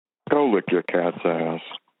go lick your cat's ass.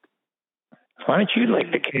 Why don't you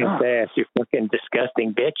lick the cat's ass, you fucking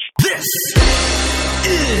disgusting bitch? This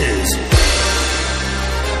is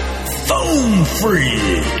Phone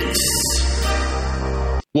Freaks.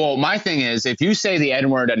 Well, my thing is, if you say the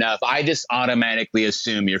N-word enough, I just automatically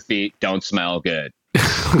assume your feet don't smell good.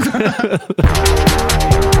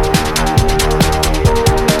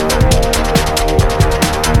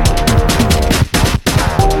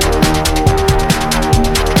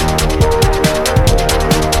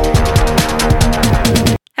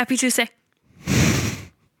 Happy Tuesday.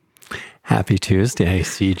 Happy Tuesday,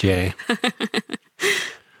 CJ.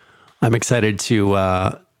 I'm excited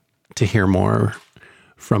to hear more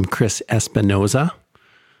from Chris Espinoza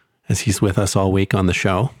as he's with us all week on the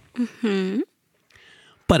show. Mm-hmm.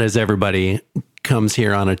 But as everybody comes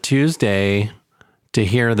here on a Tuesday to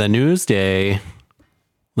hear the news day,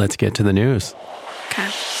 let's get to the news. Okay.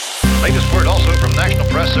 Latest word also from National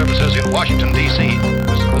Press Services in Washington, D.C.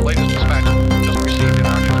 This is the latest dispatch just received in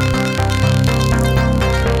our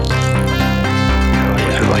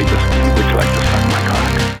Would you like to suck my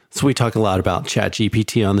cock? So we talk a lot about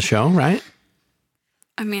ChatGPT on the show, right?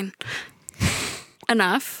 I mean,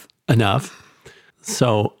 enough.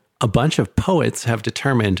 So a bunch of poets have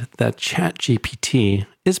determined that ChatGPT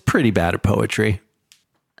is pretty bad at poetry.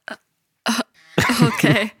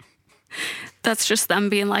 Okay. That's just them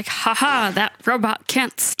being like, haha, that robot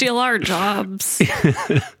can't steal our jobs.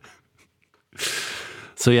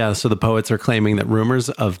 So the poets are claiming that rumors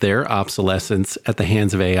of their obsolescence at the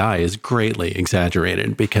hands of AI is greatly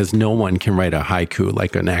exaggerated because no one can write a haiku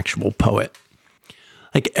like an actual poet.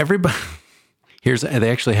 Like everybody,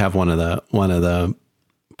 they actually have one of the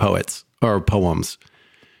poets or poems.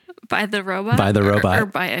 By the robot? By the robot. Or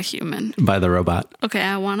by a human? By the robot. Okay,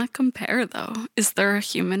 I want to compare though. Is there a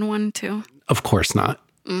human one too? Of course not.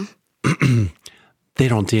 They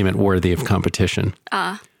don't deem it worthy of competition.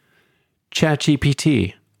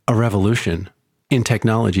 ChatGPT, a revolution in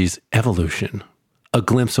technology's evolution, a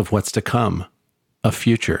glimpse of what's to come, a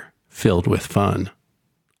future filled with fun.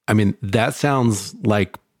 I mean, that sounds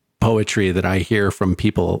like poetry that I hear from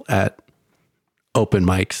people at open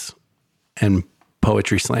mics and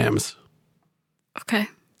poetry slams. Okay.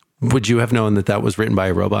 Would you have known that was written by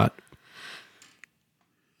a robot?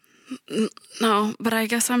 No, but I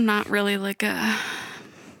guess I'm not really like a...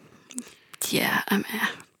 Yeah, I'm...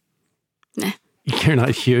 Nah. You're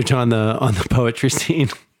not huge on the poetry scene.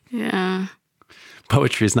 Yeah.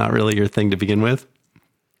 Poetry is not really your thing to begin with.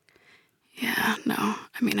 Yeah, no.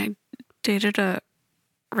 I mean, I dated a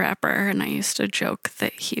rapper and I used to joke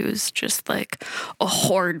that he was just like a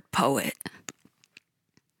horde poet.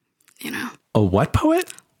 You know? A what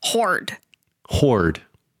poet? Horde. Horde.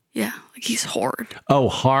 Yeah, like he's horde. Oh,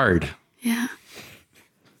 hard. Yeah.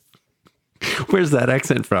 Where's that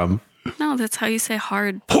accent from? No, that's how you say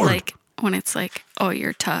hard. Horde. Like when it's like, oh,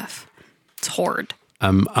 you're tough. It's horde.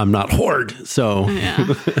 I'm not horde, so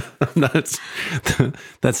Yeah.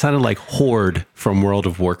 That sounded like Horde from World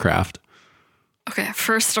of Warcraft. Okay,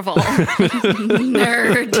 first of all,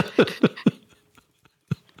 nerd.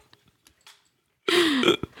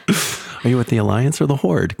 Are you with the Alliance or the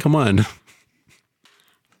Horde? Come on.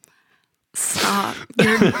 Stop.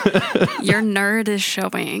 Your nerd is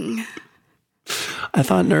showing. I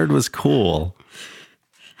thought nerd was cool.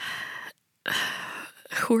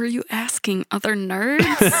 Who are you asking? Other nerds?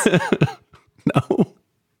 No.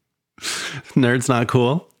 Nerd's not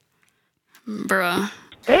cool? Bruh.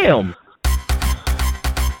 Damn.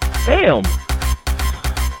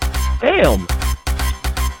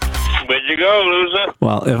 Where'd you go, loser?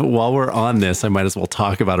 Well, while we're on this, I might as well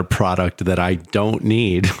talk about a product that I don't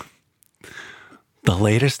need. The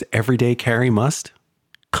latest everyday carry must?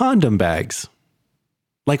 Condom bags.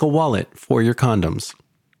 Like a wallet for your condoms.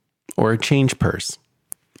 Or a change purse.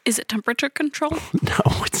 Is it temperature controlled? No,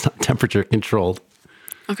 it's not temperature controlled.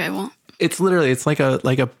 Okay, well. It's like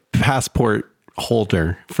a passport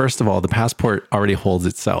holder. First of all, the passport already holds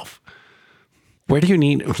itself. Where do you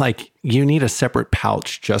need, you need a separate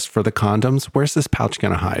pouch just for the condoms? Where's this pouch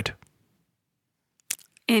going to hide?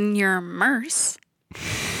 In your merce.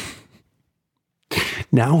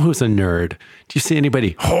 Now who's a nerd? Do you see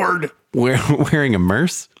anybody wearing a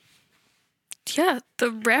merce? Yeah, the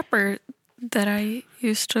rapper that I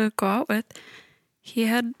used to go out with,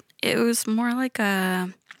 it was more like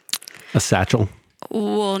a satchel?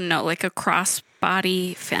 Well, no, like a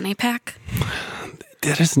crossbody fanny pack.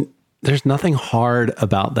 There's nothing hard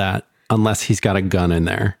about that unless he's got a gun in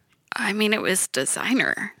there. I mean, it was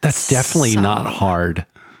designer. That's definitely not hard.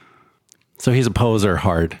 So he's a poser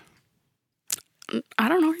hard. I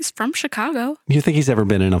don't know. He's from Chicago. You think he's ever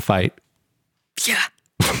been in a fight? Yeah.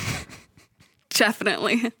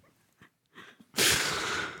 Definitely.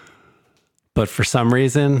 But for some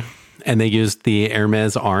reason, and they used the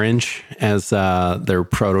Hermes Orange as their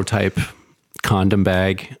prototype condom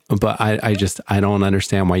bag. But I don't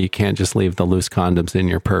understand why you can't just leave the loose condoms in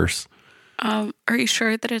your purse. Are you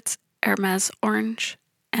sure that it's Hermes Orange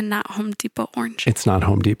and not Home Depot Orange? It's not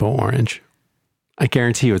Home Depot Orange. I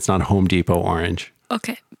guarantee you it's not Home Depot Orange.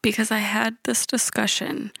 Okay, because I had this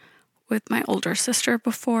discussion with my older sister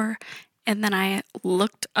before, and then I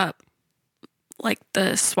looked up like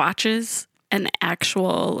the swatches and the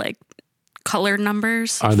actual like color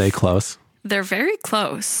numbers. Are they close? They're very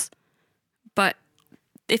close, but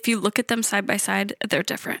if you look at them side by side, they're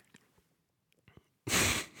different.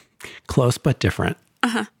 Close but different.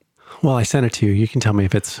 Uh-huh. Well, I sent it to you. You can tell me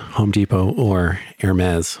if it's Home Depot or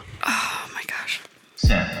Hermes. Oh my gosh.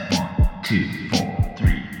 7, 1, 2, 4,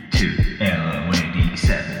 3, 2, LOAD.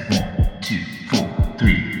 7, 1, 2, 4,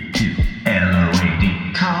 3, 2,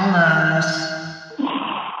 LOAD. Call us.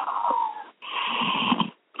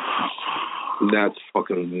 That's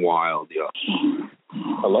fucking wild, yo.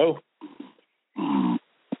 Hello?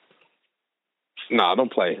 Nah,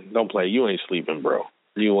 don't play. Don't play. You ain't sleeping, bro.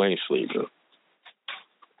 You ain't sleeping.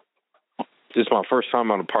 This is my first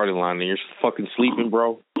time on a party line and you're fucking sleeping,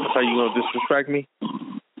 bro. That's how you gonna disrespect me?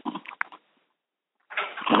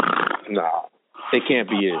 Nah. It can't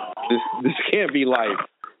be it. This can't be life.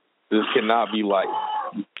 This cannot be life.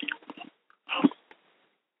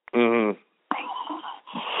 Mm-hmm.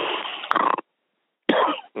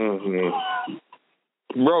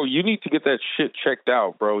 Bro, you need to get that shit checked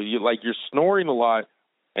out, bro. You're snoring a lot,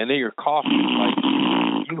 and then you're coughing. Like,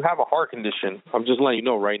 you have a heart condition. I'm just letting you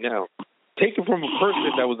know right now. Take it from a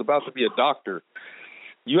person that was about to be a doctor.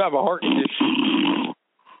 You have a heart condition.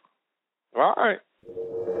 All right.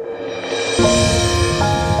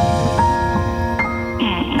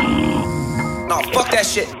 No, fuck that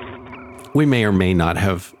shit. We may or may not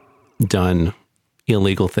have done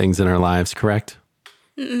illegal things in our lives, correct?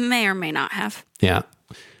 May or may not have. Yeah.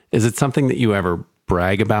 Is it something that you ever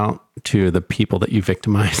brag about to the people that you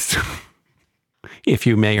victimized? If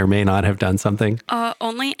you may or may not have done something?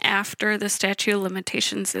 Only after the statute of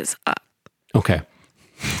limitations is up. Okay.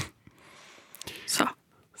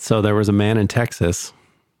 So there was a man in Texas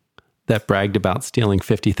that bragged about stealing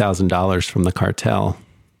 $50,000 from the cartel.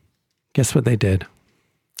 Guess what they did?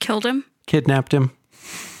 Killed him? Kidnapped him.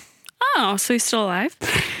 Oh, so he's still alive?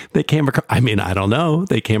 They came across, I don't know.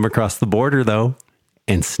 They came across the border, though,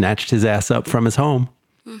 and snatched his ass up from his home.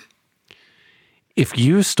 If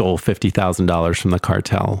you stole $50,000 from the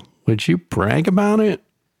cartel, would you brag about it?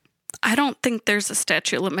 I don't think there's a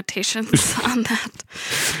statute of limitations on that.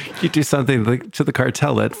 You do something to the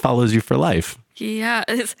cartel that follows you for life. Yeah,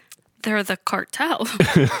 they're the cartel.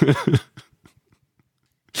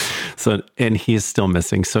 So, and he's still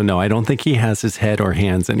missing. So no, I don't think he has his head or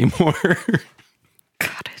hands anymore.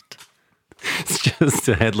 Got it. It's just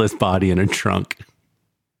a headless body in a trunk.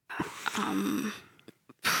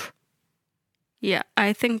 Yeah,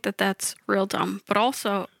 I think that's real dumb. But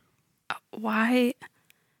also, why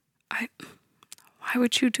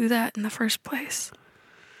would you do that in the first place?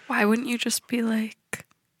 Why wouldn't you just be like,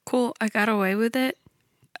 cool, I got away with it.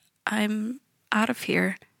 I'm out of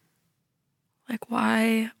here. Like,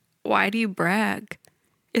 why do you brag?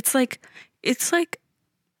 It's like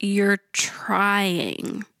you're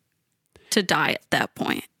trying to die at that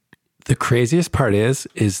point. The craziest part is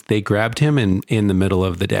they grabbed him in the middle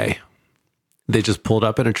of the day. They just pulled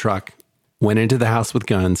up in a truck, went into the house with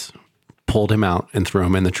guns, pulled him out and threw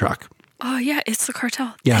him in the truck. Oh yeah, it's the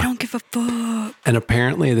cartel. Yeah. They don't give a fuck. And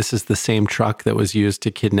apparently this is the same truck that was used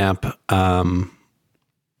to kidnap the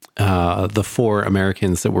 4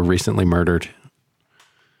 Americans that were recently murdered.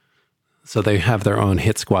 So they have their own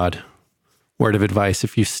hit squad. Word of advice,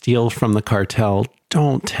 if you steal from the cartel,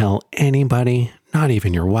 don't tell anybody, not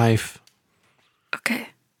even your wife. Okay,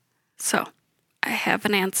 so I have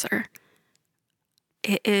an answer.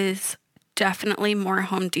 It is definitely more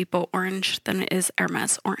Home Depot orange than it is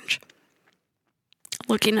Hermes orange.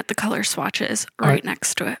 Looking at the color swatches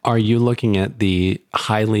next to it. Are you looking at the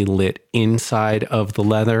highly lit inside of the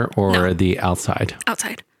leather or the outside?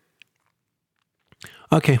 Outside.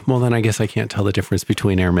 Okay, well then I guess I can't tell the difference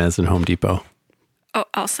between Hermes and Home Depot. Oh,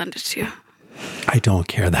 I'll send it to you. I don't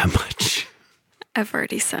care that much. I've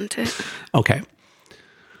already sent it. Okay.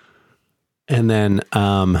 And then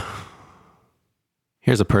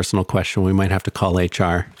here's a personal question. We might have to call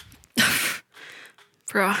HR.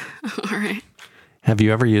 Bro, all right. Have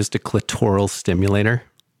you ever used a clitoral stimulator?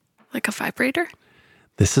 Like a vibrator?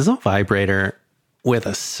 This is a vibrator with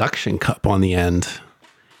a suction cup on the end.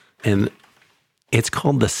 And It's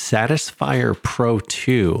called the Satisfyer Pro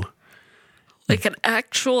 2. Like an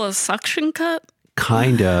actual suction cup?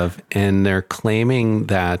 Kind of. And they're claiming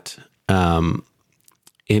that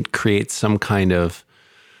it creates some kind of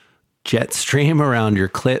jet stream around your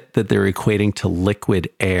clit that they're equating to liquid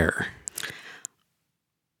air.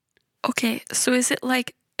 Okay, so is it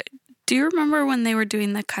like, do you remember when they were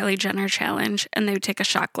doing the Kylie Jenner challenge and they would take a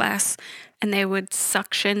shot glass and they would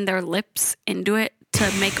suction their lips into it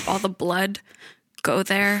to make all the blood go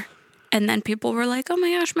there? And then people were like, oh my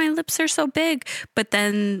gosh, my lips are so big. But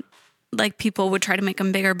then like people would try to make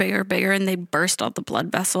them bigger, and they'd burst all the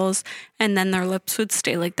blood vessels. And then their lips would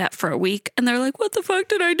stay like that for a week. And they're like, what the fuck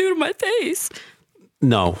did I do to my face?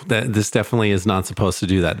 No, this definitely is not supposed to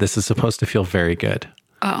do that. This is supposed to feel very good.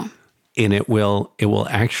 Oh. And it will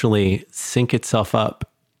actually sync itself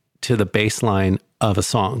up to the bass line of a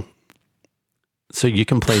song. So you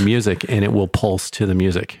can play music and it will pulse to the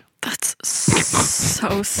music. That's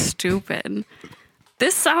so stupid.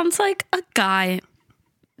 This sounds like a guy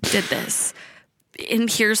did this.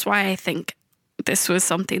 And here's why I think this was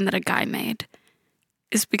something that a guy made.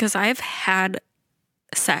 Is because I've had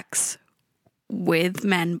sex with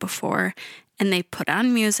men before and they put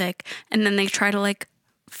on music and then they try to like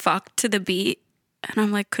fuck to the beat. And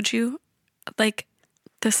I'm like, could you, like,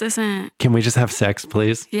 this isn't. Can we just have sex,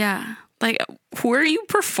 please? Yeah. Like, who are you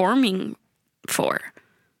performing for?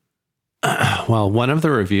 Well, one of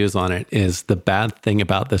the reviews on it is the bad thing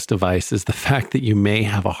about this device is the fact that you may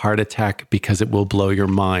have a heart attack because it will blow your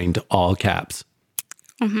mind, all caps.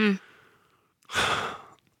 Mm-hmm.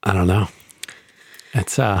 I don't know.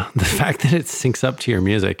 It's the fact that it syncs up to your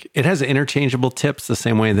music. It has interchangeable tips the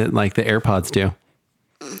same way that like the AirPods do.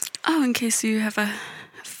 Oh, in case you have a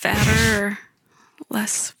fatter or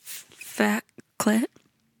less fat clit.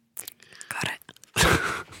 Got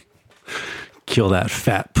it. Kill that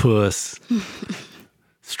fat puss.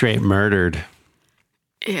 Straight murdered.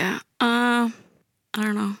 Yeah. I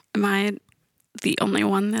don't know. Am I the only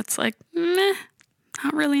one that's like, meh,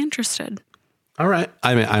 not really interested? All right.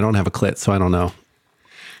 I mean, I don't have a clit, so I don't know.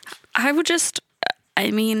 I would just,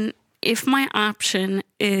 I mean, if my option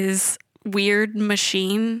is weird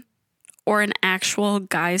machine or an actual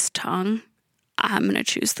guy's tongue, I'm going to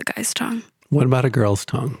choose the guy's tongue. What about a girl's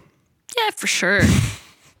tongue? Yeah, for sure.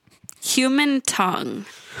 Human tongue.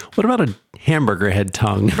 What about a hamburger head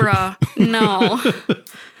tongue? Bruh, no.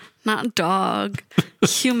 Not dog.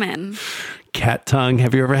 Human. Cat tongue.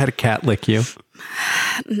 Have you ever had a cat lick you?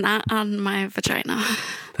 Not on my vagina.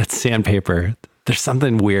 That's sandpaper. There's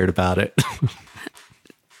something weird about it.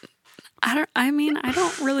 I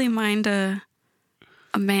don't really mind a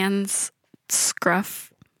man's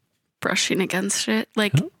scruff brushing against it.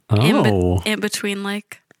 Like in between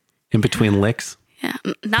like in between licks? Yeah.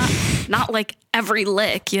 Not like every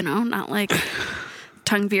lick, you know, not like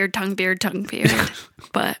tongue beard.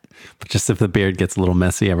 But just if the beard gets a little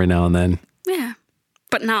messy every now and then. Yeah.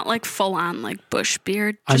 But not like full on like bush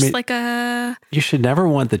beard. Just like a... You should never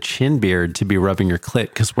want the chin beard to be rubbing your clit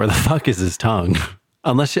because where the fuck is his tongue?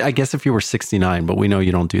 Unless, I guess if you were 69, but we know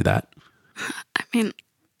you don't do that. I mean,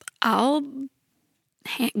 I'll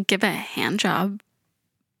give a hand job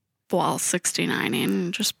while 69ing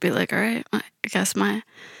and just be like, all right, I guess my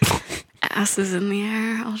ass is in the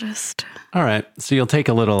air. I'll just... All right. So you'll take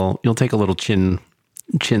a little chin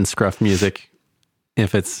scruff music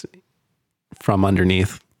if it's from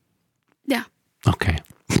underneath. Yeah. Okay.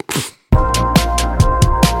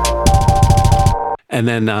 And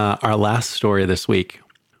then our last story this week,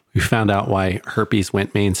 we found out why herpes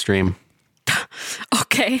went mainstream.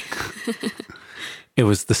 Okay. It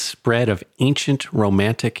was the spread of ancient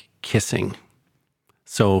romantic kissing.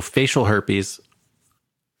 So facial herpes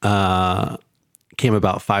came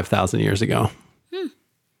about 5,000 years ago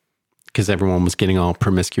because everyone was getting all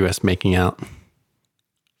promiscuous making out.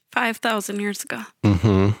 5,000 years ago.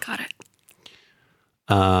 Mm-hmm. Got it.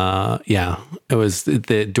 Yeah, it was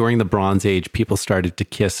during the Bronze Age, people started to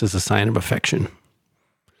kiss as a sign of affection.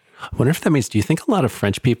 I wonder if that means, do you think a lot of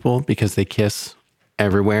French people, because they kiss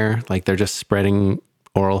everywhere, like they're just spreading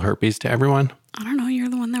oral herpes to everyone? I don't know. You're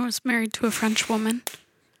the one that was married to a French woman.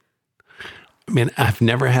 I mean, I've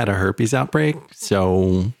never had a herpes outbreak,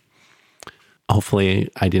 so hopefully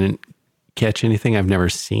I didn't catch anything. I've never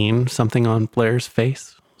seen something on Blair's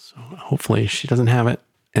face, so hopefully she doesn't have it.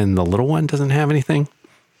 And the little one doesn't have anything.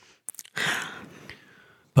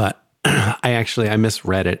 But I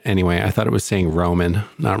misread it anyway. I thought it was saying Roman,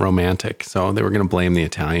 not romantic. So they were going to blame the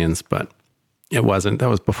Italians, but it wasn't. That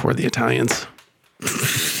was before the Italians.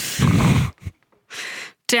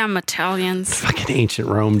 Damn Italians. Fucking ancient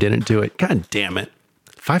Rome didn't do it. God damn it.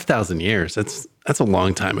 5,000 years. That's a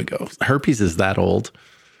long time ago. Herpes is that old.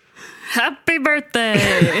 Happy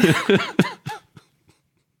birthday.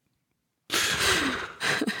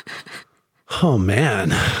 Oh, man.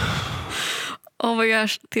 Oh my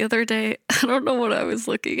gosh. The other day, I don't know what I was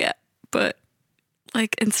looking at, but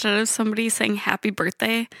like instead of somebody saying happy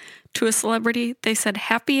birthday to a celebrity, they said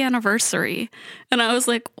happy anniversary. And I was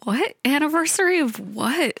like, what? Anniversary of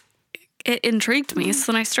what? It intrigued me.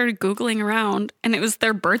 So then I started Googling around and it was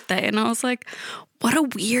their birthday. And I was like, what a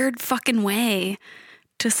weird fucking way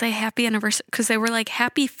to say happy anniversary. Because they were like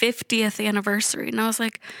happy 50th anniversary. And I was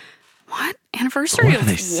like, what? Anniversary What of are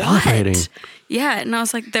they what? celebrating? Yeah. And I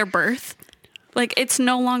was like, their birth. Like, it's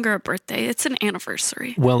no longer a birthday. It's an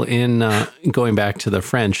anniversary. Well, in going back to the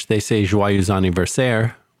French, they say joyeux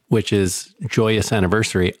anniversaire, which is joyous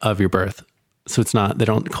anniversary of your birth. So it's not, they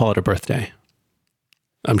don't call it a birthday.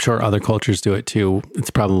 I'm sure other cultures do it too. It's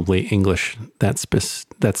probably English that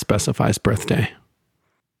specifies birthday.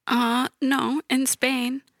 No, in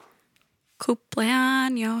Spain,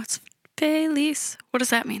 cumpleaños feliz. What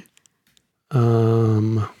does that mean?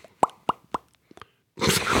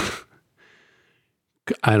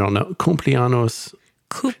 I don't know. Cumpleaños.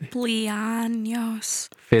 Cumpleaños.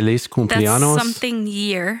 Feliz cumpleaños. That's something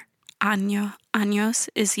year. Años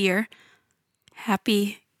is year.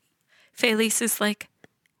 Happy. Feliz is like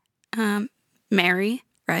merry,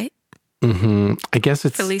 right? Mm-hmm. I guess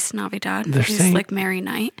it's Feliz Navidad. They're It's saying- like merry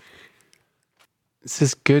night. It's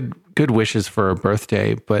just good wishes for a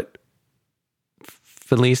birthday, but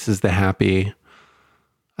Feliz is the happy.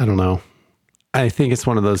 I don't know. I think it's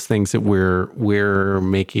one of those things that we're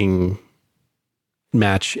making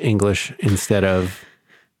match English instead of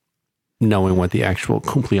knowing what the actual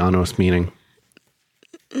cumpleaños meaning.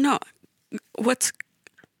 No, what's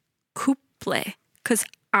cumple? Because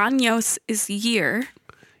años is year.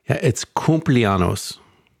 Yeah, it's cumpleaños.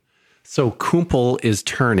 So cumple is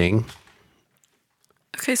turning.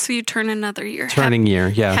 Okay, so you turn another year. Turning year.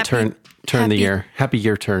 Yeah, happy- turn the happy- year. Happy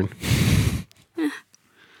year turn.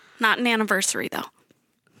 Not an anniversary, though.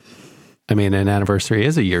 I mean, an anniversary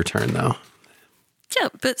is a year turn, though. Yeah,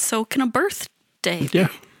 but so can a birthday. Yeah.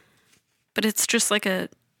 But it's just like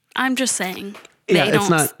I'm just saying. Yeah, it's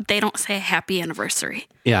not- They don't say happy anniversary.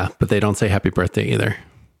 Yeah, but they don't say happy birthday either.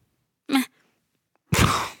 I'm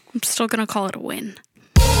still going to call it a win.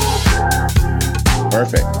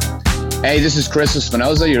 Perfect. Hey, this is Chris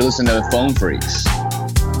Espinoza. You're listening to Phone Freaks.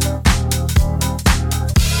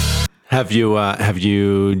 Have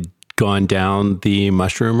you gone down the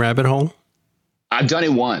mushroom rabbit hole? I've done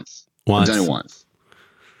it once. Once. I've done it once.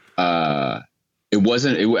 It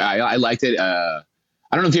wasn't. I liked it. I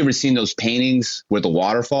don't know if you've ever seen those paintings with the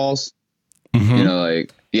waterfalls. Mm-hmm. You know,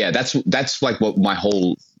 like that's like what my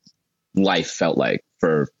whole life felt like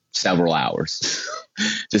for several hours.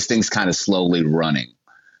 Just things kind of slowly running.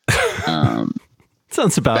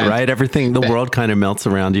 Sounds about right. Everything, the world kind of melts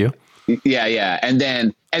around you. Yeah. And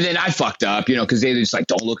then I fucked up, you know, because they just like,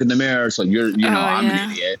 don't look in the mirror. So I'm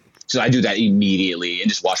an idiot. So I do that immediately and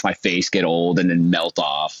just watch my face get old and then melt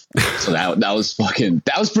off. So that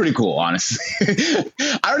was pretty cool, honestly.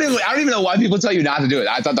 I don't even know why people tell you not to do it.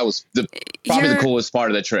 I thought that was probably the coolest part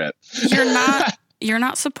of the trip. You're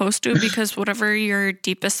not supposed to, because whatever your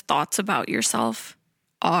deepest thoughts about yourself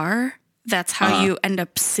are, that's how you end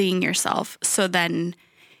up seeing yourself. So then,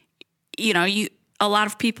 you know, a lot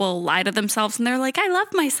of people lie to themselves and they're like, I love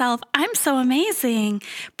myself. I'm so amazing.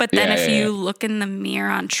 But then if you look in the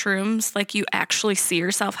mirror on shrooms, like you actually see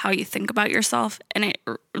yourself, how you think about yourself, and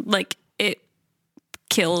it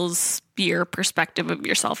kills your perspective of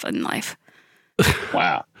yourself in life.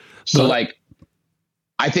 Wow. So like,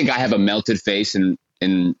 I think I have a melted face in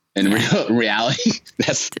reality.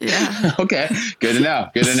 That's okay. Good to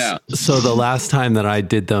know. So the last time that I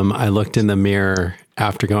did them, I looked in the mirror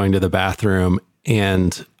after going to the bathroom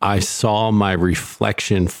and I saw my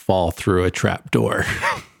reflection fall through a trap door.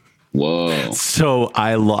 Whoa. So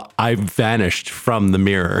I vanished from the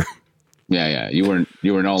mirror. Yeah. You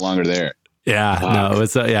were no longer there. Yeah, Wow. no,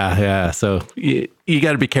 it's yeah. So you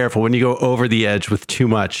got to be careful when you go over the edge with too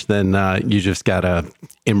much. Then you just got to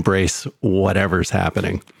embrace whatever's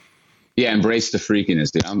happening. Yeah, embrace the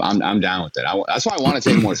freakiness, dude. I'm down with it. That's why I want to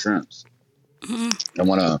take more shrooms. I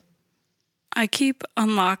want to. I keep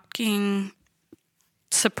unlocking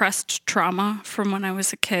suppressed trauma from when I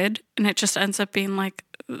was a kid, and it just ends up being like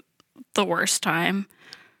the worst time.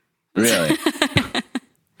 Really?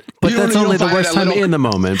 But You that's don't only the find worst that time little- in the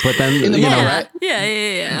moment. But then, In the you know, moment, right?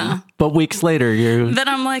 Yeah. but weeks later, you're Then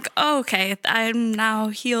I'm like, oh, okay, I'm now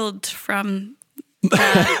healed from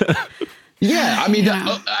that Yeah, I mean,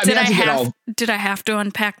 did I have to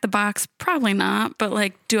unpack the box? Probably not. But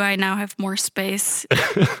like, do I now have more space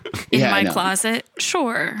in my closet?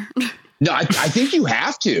 Sure. No, I think you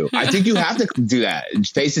have to. I think you have to do that.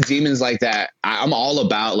 Face the demons like that. I'm all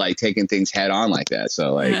about like taking things head on like that.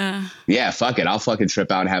 So like, yeah, fuck it. I'll fucking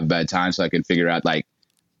trip out and have a bad time so I can figure out like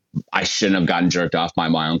I shouldn't have gotten jerked off by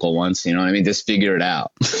my uncle once. You know what I mean? Just figure it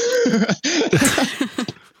out.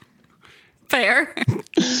 Fair.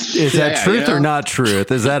 Is that truth or not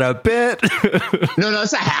truth? Is that a bit? No,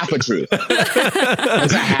 it's a half a truth.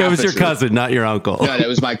 It was your cousin, not your uncle. No, that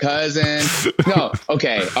was my cousin. No,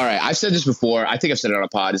 okay, all right. I've said this before. I think I've said it on a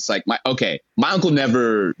pod. It's like my uncle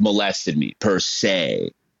never molested me per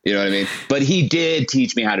se. You know what I mean? But he did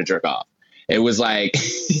teach me how to jerk off. It was like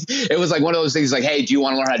one of those things like, hey, do you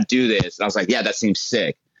want to learn how to do this? And I was like, yeah, that seems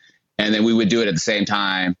sick. And then we would do it at the same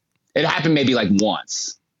time. It happened maybe like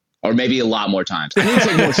once. Or maybe a lot more times. I need to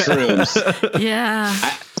take more shrooms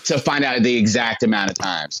to find out the exact amount of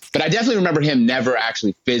times. But I definitely remember him never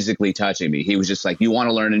actually physically touching me. He was just like, you want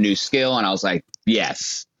to learn a new skill? And I was like,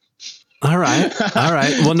 yes. All right.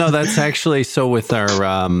 Well, no, that's actually so with our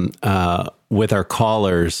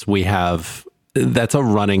callers, we have, that's a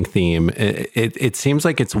running theme. It seems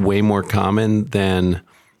like it's way more common than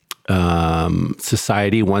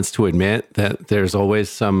society wants to admit, that there's always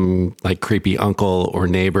some like creepy uncle or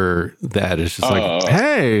neighbor that is just like,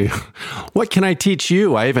 hey, what can I teach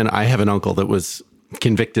you? I have an uncle that was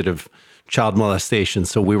convicted of child molestation.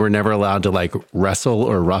 So we were never allowed to like wrestle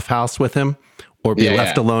or roughhouse with him or be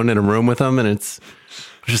left alone in a room with him. And it's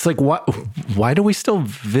just like, why do we still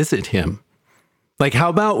visit him? Like, how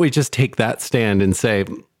about we just take that stand and say,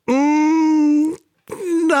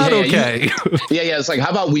 not okay. It's like, how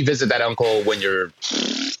about we visit that uncle when you're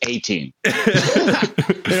 18? You know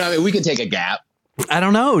what I mean? We can take a gap. I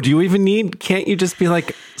don't know. Do you even can't you just be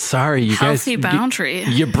like, sorry, you guys, healthy boundary.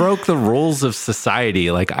 You broke the rules of society.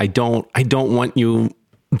 Like, I don't want you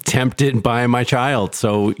tempted by my child.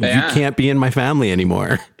 So you can't be in my family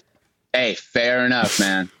anymore. Hey, fair enough,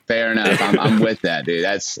 man. Fair enough. I'm with that, dude.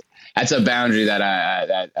 That's a boundary that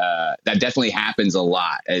that definitely happens a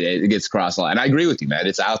lot. It gets crossed a lot. And I agree with you, man.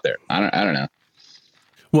 It's out there. I don't know.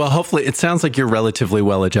 Well, hopefully it sounds like you're relatively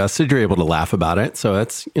well adjusted. You're able to laugh about it. So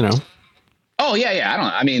that's, you know. Oh,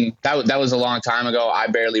 yeah. I mean, that was a long time ago. I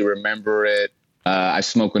barely remember it. I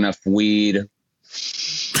smoke enough weed.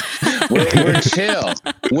 We're chill.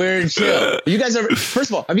 We're chill. You guys first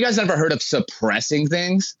of all, have you guys ever heard of suppressing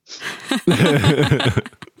things?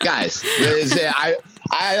 Guys, a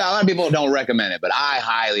lot of people don't recommend it, but I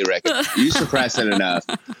highly recommend it. You suppress it enough.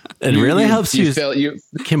 It really helps you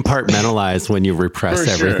compartmentalize when you repress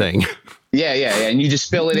everything. Sure. Yeah. And you just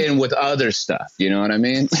fill it in with other stuff. You know what I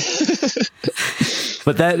mean?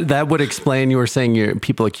 But that would explain, you were saying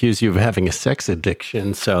people accuse you of having a sex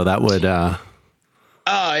addiction. So that would...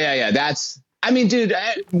 Oh, yeah. That's, I mean, dude,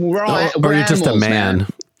 we're you're animals, just a man.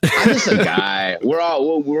 I'm just a guy.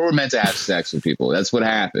 We're meant to have sex with people. That's what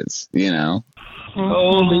happens, you know?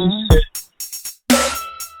 Holy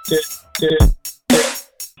shit.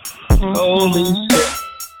 Holy shit.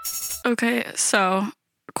 Okay, so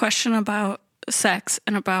question about sex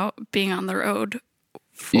and about being on the road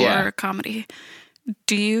for comedy.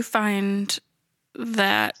 Do you find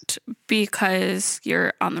that because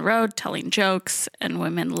you're on the road telling jokes and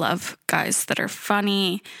women love guys that are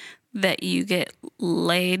funny, that you get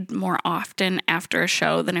laid more often after a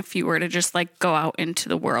show than if you were to just like go out into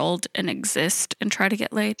the world and exist and try to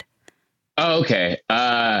get laid? Oh, okay.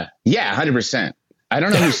 Yeah, 100%. I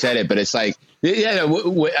don't know who said it, but it's like,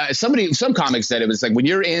 some comics said it was like when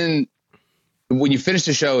you finish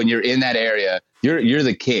the show and you're in that area, you're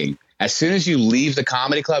the king. As soon as you leave the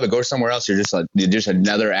comedy club and go somewhere else, you're just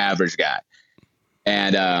another average guy.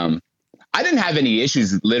 And I didn't have any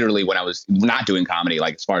issues literally when I was not doing comedy,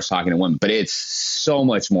 like as far as talking to women, but it's so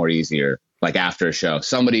much more easier. Like after a show,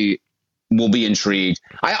 somebody will be intrigued.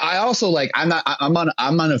 I also like, I'm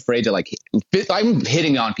unafraid to like, I'm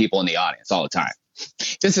hitting on people in the audience all the time.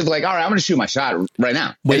 Just like, all right, I'm going to shoot my shot right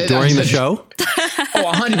now. Wait, during the show?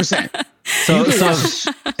 Oh, 100%. So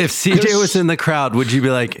if CJ was in the crowd, would you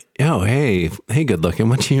be like, "Yo, hey, good looking.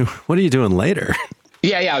 What are you doing later?"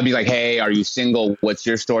 Yeah. I would be like, "Hey, are you single? What's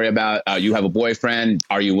your story about? You have a boyfriend?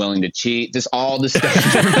 Are you willing to cheat?" Just all this stuff.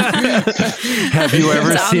 Have you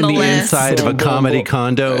ever seen the inside of a comedy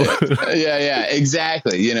condo? Yeah,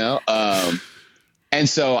 exactly. You know, and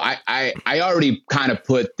so I already kind of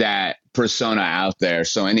put that persona out there,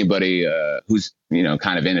 so anybody who's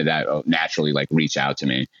kind of into that naturally like reach out to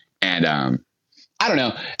me. And I don't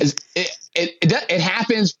know, it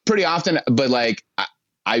happens pretty often, but like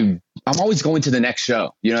I'm I'm always going to the next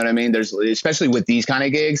show. You know what I mean? There's, especially with these kind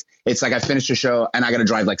of gigs, it's like I finished a show and I got to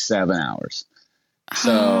drive like 7 hours.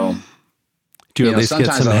 So do you at least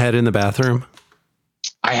get some head in the bathroom?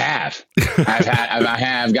 I have. I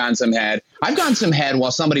have gotten some head. I've gotten some head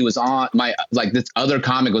while somebody was on this other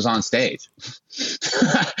comic was on stage.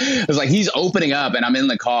 It was like, he's opening up and I'm in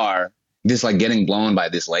the car, just like getting blown by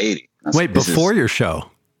this lady. Wait, before your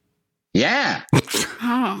show? Yeah.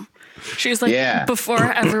 Oh, she was like,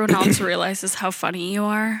 before everyone else realizes how funny you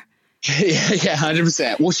are. Yeah,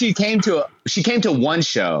 100%. Well, she came to one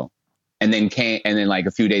show. And then like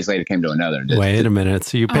a few days later came to another. Wait a minute.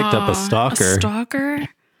 So you picked up a stalker. A stalker?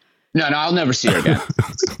 No, I'll never see her again.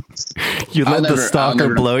 You let the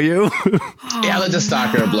stalker blow you? Yeah, I let the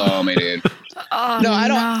stalker blow me, dude. No, I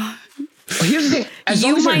don't. Here's the thing. As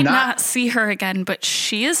you might not see her again, but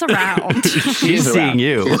she is around. She's seeing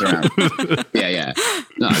you. She's around. Yeah.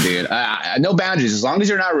 No, dude. No boundaries. As long as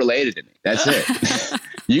you're not related to me. That's it.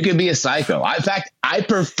 You can be a psycho. In fact, I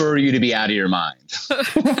prefer you to be out of your mind.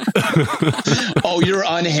 Oh, you're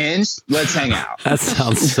unhinged? Let's hang out. That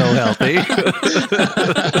sounds so healthy.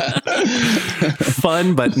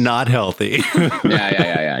 Fun, but not healthy.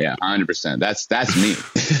 Yeah. 100%. That's me.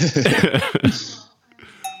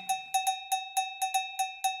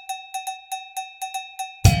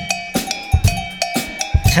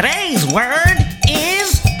 Today's word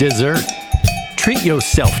is dessert. Treat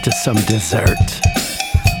yourself to some dessert.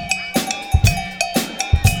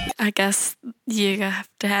 I guess you have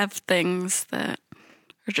to have things that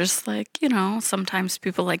are just like, you know, sometimes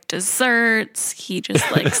people like desserts. He just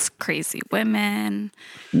likes crazy women.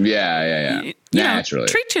 Yeah. Naturally.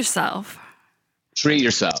 Treat yourself. Treat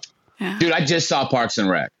yourself. Yeah. Dude, I just saw Parks and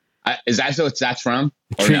Rec. Is that what that's from?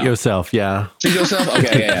 Treat yourself, yeah. Treat yourself?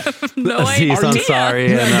 Okay, yeah. No Aziz idea. Ansari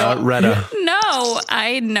and Retta. No,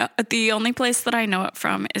 I know. The only place that I know it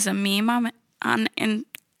from is a meme on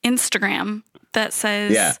Instagram that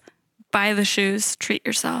says, buy the shoes, treat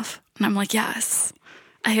yourself. And I'm like, yes,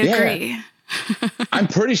 I agree. Yeah. I'm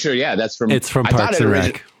pretty sure, that's from... It's from Parks and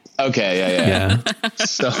Rec. Okay, yeah.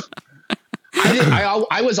 So...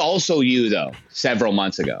 I was also you, though, several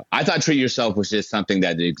months ago. I thought Treat Yourself was just something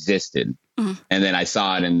that existed. Mm-hmm. And then I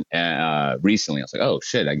saw it recently. I was like, oh,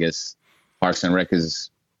 shit, I guess Parks and Rec is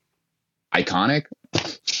iconic.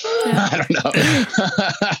 Yeah. I don't know.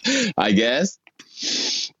 I guess.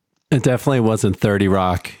 It definitely wasn't 30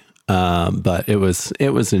 Rock, but it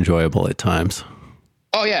was enjoyable at times.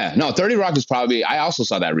 Oh, yeah. No, 30 Rock is probably, I also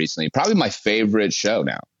saw that recently. Probably my favorite show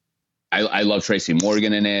now. I love Tracy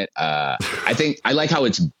Morgan in it. I think I like how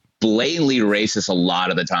it's blatantly racist a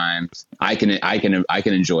lot of the times. I can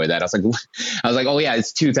enjoy that. I was like, oh yeah,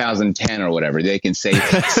 it's 2010 or whatever. They can say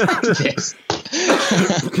this.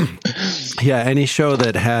 Yeah, any show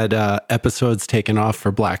that had episodes taken off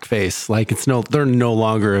for blackface, like they're no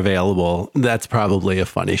longer available. That's probably a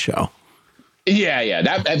funny show. Yeah.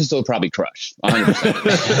 That episode probably crushed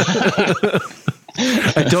 100%.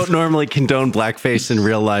 I don't normally condone blackface in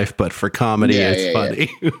real life, but for comedy, it's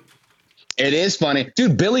funny. Yeah. It is funny.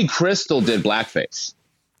 Dude, Billy Crystal did blackface.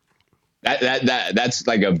 That's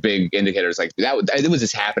like a big indicator. It's like it was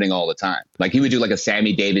just happening all the time. Like he would do like a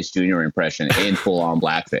Sammy Davis Jr. impression in full on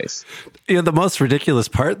blackface. The most ridiculous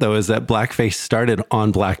part though is that blackface started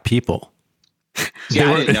on black people. Yeah,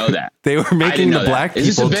 I didn't know that. They were making the black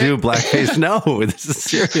people do blackface. No, this is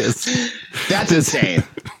serious. That's insane.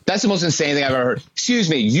 That's the most insane thing I've ever heard. Excuse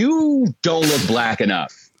me, you don't look black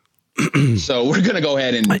enough. So we're going to go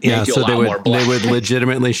ahead and make you a lot more black. They would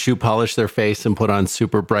legitimately shoe polish their face and put on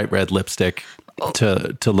super bright red lipstick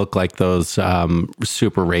to look like those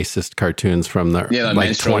super racist cartoons from the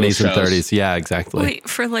like 20s and 30s. Yeah, exactly. Wait,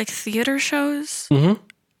 for like theater shows? Mm-hmm.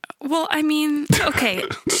 Well, I mean, okay,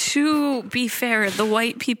 to be fair, the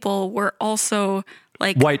white people were also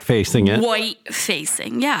like... White-facing it.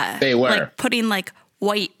 White-facing, yeah. They were. Like putting like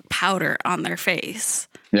white powder on their face.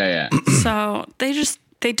 Yeah. So they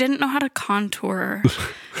didn't know how to contour.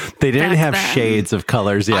 They didn't have shades of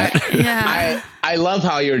colors yet. I love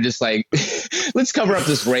how you're just like, let's cover up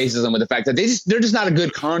this racism with the fact that they're just not a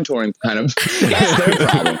good contouring kind of. That's their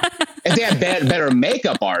problem. If they had better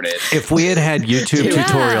makeup artists. If we had YouTube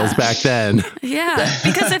tutorials back then. Yeah,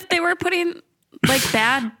 because if they were putting like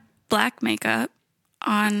bad black makeup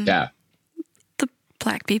on the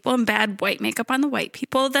black people and bad white makeup on the white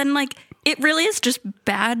people, then like it really is just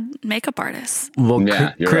bad makeup artists. Well,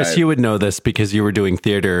 Chris, right. You would know this because you were doing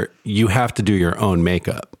theater. You have to do your own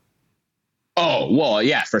makeup. Oh, well,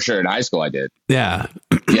 yeah, for sure. In high school, I did. Yeah.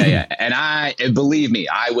 Yeah. And believe me,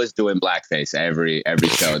 I was doing blackface every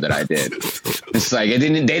show that I did. It's like they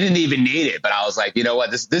didn't even need it, but I was like, you know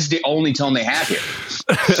what? This is the only tone they have here.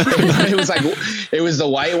 It was like it was the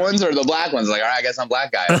white ones or the black ones. Like, all right, I guess I'm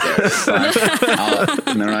black guy up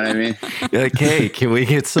there. You know what I mean? You're like, hey, can we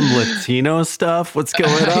get some Latino stuff? What's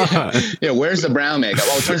going on? Yeah, where's the brown makeup?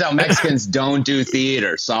 Well, it turns out Mexicans don't do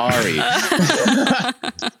theater. Sorry.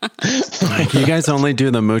 Like, you guys only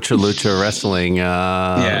do the Mucha Lucha wrestling.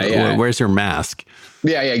 Yeah. Where's your mask?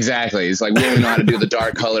 Yeah, exactly. It's like we only know how to do the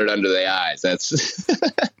dark colored under the eyes. That's.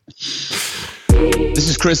 This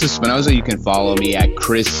is Chris Espinosa. You can follow me at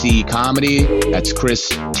Chris C Comedy. That's Chris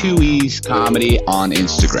 2E's Comedy on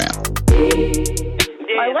Instagram.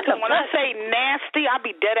 Yeah, when I say nasty, I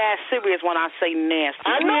be dead ass serious when I say nasty.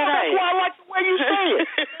 I know, that's why I like the way you say it.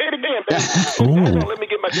 Say it again, baby. Let me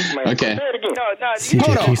get my dick man. Okay. Say it again. No,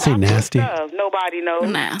 CJ, can you say nasty? Nobody knows.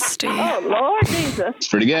 Nasty. Oh, Lord Jesus. It's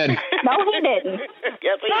pretty good. No, he didn't.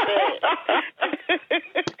 Yes, he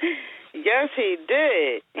did. Yes, he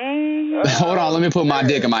did. Hold on, let me put my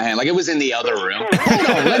dick in my hand. Like it was in the other room.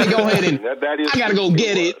 Hold on, let me go ahead and I gotta go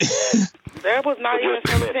get it. That was not even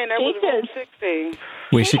 17. That was room 16.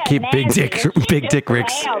 We should keep Big Dick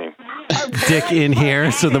Rick's dick in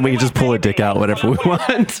here so that we can just pull a dick out whenever we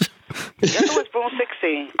want. That was room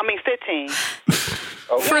 16. I mean 15.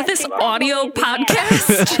 For this audio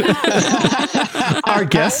podcast, our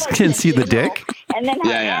guests can see the dick. And then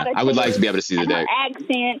Yeah. I would like to be able to see the dick. Her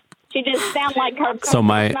accent, she just sounds like her. So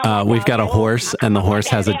we've got a horse, and the horse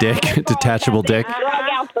has a dick, detachable dick.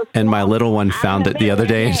 And my little one found it the other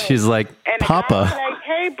day, and she's like, "Papa,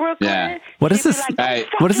 hey, Brooklyn, yeah. What is this? Hey.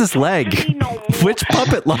 What is this leg? Which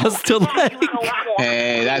puppet lost a leg?"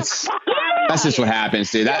 Hey, that's just what happens,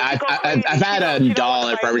 dude. I've had a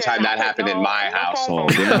dollar for every time that happened in my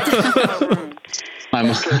household. You know? I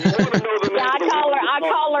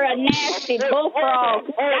call her a nasty bullfrog.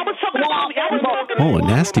 Oh, a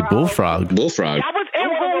nasty bullfrog. Bullfrog. Y'all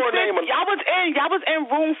was in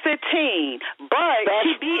room 15, but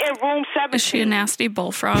she be in room 17. is she a nasty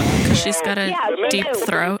bullfrog? Because she's got a deep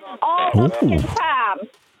throat. All the time. I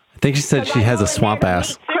think she said she has a swamp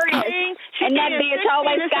ass. And that bitch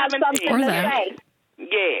always got something Or to that. say.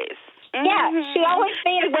 Yes. Yeah, she always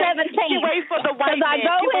being 17. She waits for the white I man.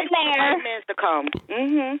 go She in waits for the there. white man to come.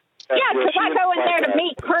 Mm-hmm. Yeah, because I go in there to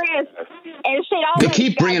meet Chris, and she always They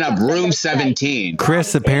keep bringing up room 17.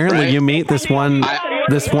 Chris, apparently you meet this one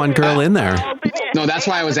girl in there. No, that's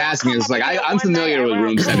why I was asking. It's like I'm familiar with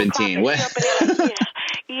room 17. What?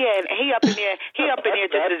 Yeah, and he up in there. This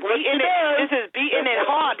is beating it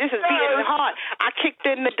hard. I kicked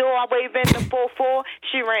in the door. I waved in the 4-4.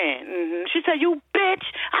 She ran. Mm-hmm. She said, "You bitch!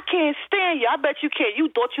 I can't stand you. I bet you can't. You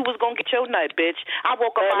thought you was gonna get your nut, bitch. I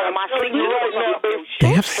woke up out of my sleep."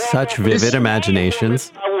 They have such vivid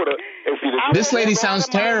imaginations. This lady sounds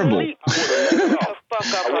terrible.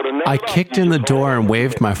 I kicked in the door and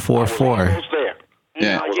waved my 4-4.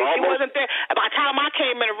 Yeah. No, she wasn't there. By the time I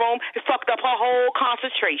came in the room, it fucked up her whole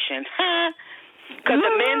concentration. Because the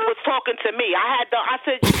men was talking to me. I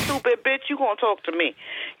said, "You stupid bitch, you gonna talk to me,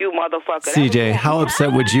 you motherfucker." CJ, how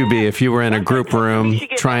upset would you be if you were in a group room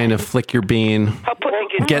trying to flick your bean,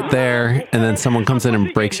 get there, and then someone comes in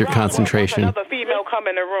and breaks your concentration? Another female come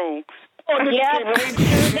in the room.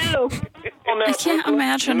 I can't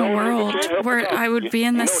imagine a world where I would be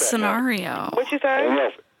in this scenario. What you say?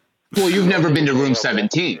 Well, you've never been to room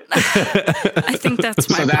 17. I think that's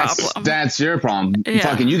my problem. That's your problem. Yeah.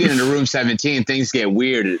 Fucking, you get into room 17, things get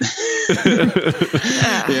weird. You know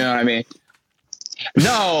what I mean?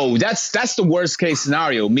 No, that's the worst case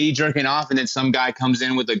scenario. Me jerking off, and then some guy comes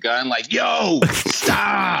in with a gun, like, "Yo,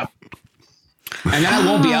 stop!" And then I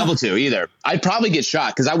won't be able to either. I'd probably get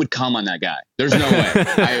shot because I would cum on that guy. There's no way.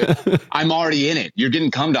 I'm already in it. You're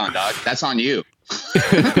getting cummed on, dog. That's on you.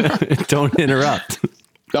 Don't interrupt.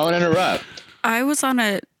 Don't interrupt. I was on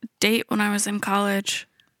a date when I was in college,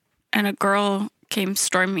 and a girl came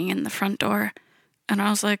storming in the front door, and I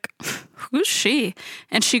was like, "Who's she?"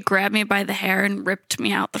 And she grabbed me by the hair and ripped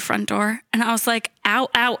me out the front door, and I was like, "Ow,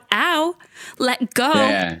 ow, ow, let go."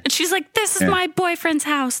 Yeah. And she's like, "This is my boyfriend's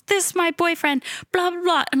house. This is my boyfriend, blah, blah,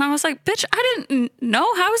 blah." And I was like, "Bitch, I didn't know.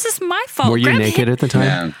 How is this my fault?" Were you naked at the time?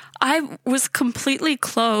 Yeah. I was completely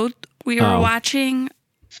clothed. We were watching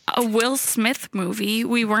a Will Smith movie.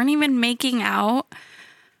 We weren't even making out.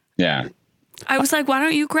 Yeah. I was like, "Why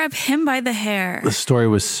don't you grab him by the hair?" The story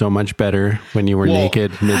was so much better when you were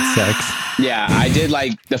naked mid-sex. Yeah, I did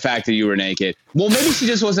like the fact that you were naked. Well, maybe she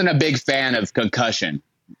just wasn't a big fan of Concussion.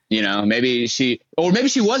 You know, maybe she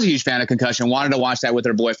was a huge fan of Concussion, wanted to watch that with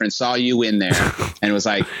her boyfriend, saw you in there, and was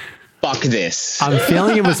like, fuck this. I'm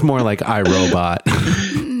feeling it was more like iRobot.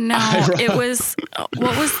 No, it was,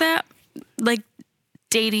 what was that? Like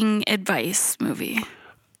dating advice movie.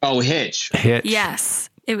 Oh, Hitch. Yes,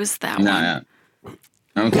 it was that one. Yeah.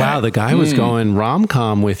 Okay. Wow, the guy was going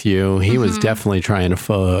rom-com with you. He was definitely trying to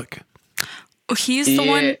fuck. He's the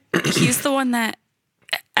one. He's the one that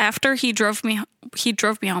after he drove me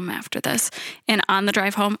home after this, and on the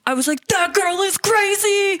drive home, I was like, "That girl is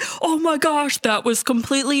crazy! Oh my gosh, that was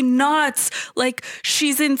completely nuts! Like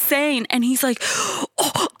she's insane!" And he's like,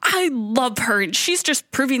 "Oh, I love her, and she's just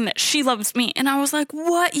proving that she loves me." And I was like,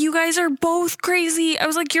 "What? You guys are both crazy!" I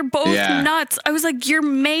was like, "You're both nuts!" I was like, "You're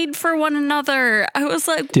made for one another." I was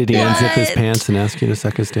like, "Did he what? unzip his pants and ask you to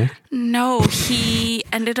suck his dick?" No, he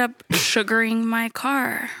ended up sugaring my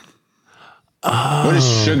car. Oh. What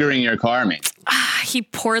does sugaring your car mean? He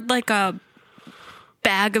poured like a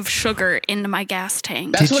bag of sugar into my gas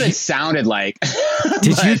tank. That's what it sounded like.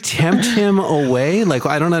 Did you tempt him away? Like,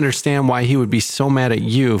 I don't understand why he would be so mad at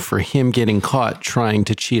you for him getting caught trying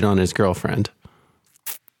to cheat on his girlfriend.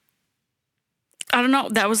 I don't know.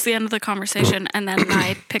 That was the end of the conversation. And then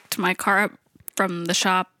I picked my car up from the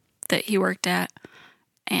shop that he worked at.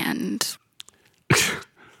 And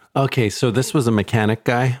okay, so this was a mechanic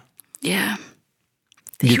guy? Yeah.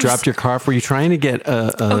 You dropped your car off. Were you trying to get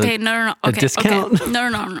a discount? Okay.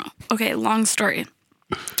 No. Okay, long story.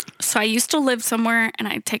 So I used to live somewhere, and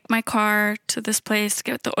I'd take my car to this place to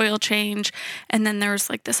get the oil change, and then there was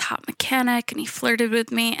like this hot mechanic, and he flirted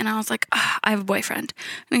with me, and I was like, I have a boyfriend.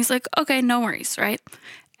 And he's like, okay, no worries, right?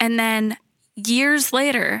 And then years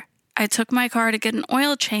later, I took my car to get an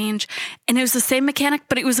oil change, and it was the same mechanic,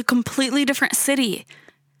 but it was a completely different city.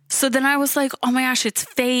 So then I was like, oh my gosh, it's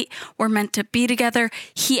fate. We're meant to be together.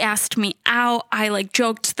 He asked me out. I like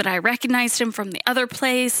joked that I recognized him from the other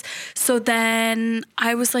place. So then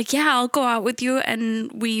I was like, yeah, I'll go out with you.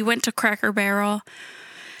 And we went to Cracker Barrel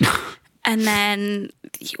and then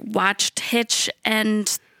watched Hitch,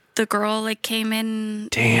 and the girl like came in.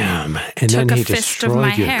 Damn. And took then he a fist of my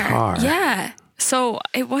destroyed your hair. car. Yeah. So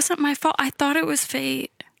it wasn't my fault. I thought it was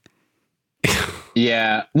fate.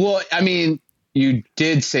 Yeah. Well, I mean, you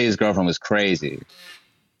did say his girlfriend was crazy.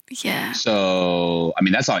 Yeah. So, I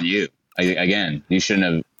mean, that's on you. Again, you shouldn't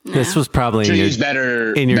have. This was probably in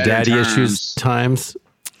your daddy terms. issues times.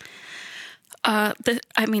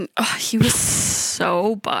 He was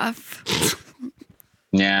so buff.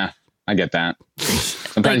 Yeah, I get that.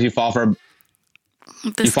 Sometimes you fall for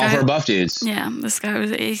for buff dudes. Yeah, this guy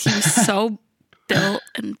he was so built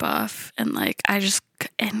and buff, and like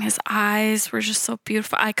and his eyes were just so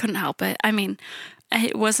beautiful. I couldn't help it. I mean,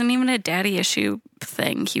 it wasn't even a daddy issue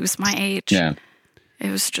thing. He was my age. Yeah, it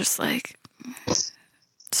was just like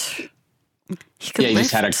he could he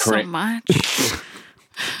lift just had so much.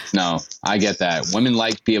 No, I get that. Women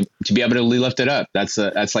like to be able to lift it up. That's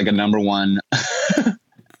like a number one.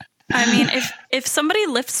 I mean, if somebody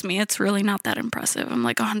lifts me, it's really not that impressive. I'm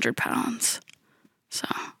like 100 pounds. So,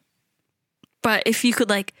 but if you could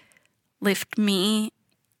like lift me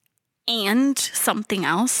and something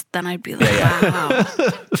else, then I'd be like, wow.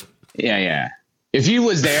 Yeah. If he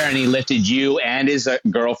was there and he lifted you and his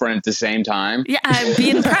girlfriend at the same time. Yeah, I'd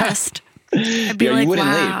be impressed. I'd be like,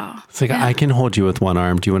 wow. Leave. It's like, I can hold you with one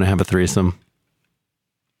arm. Do you want to have a threesome?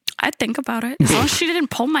 I'd think about it. As long as she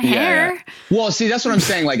didn't pull my hair. Yeah. Well, see, that's what I'm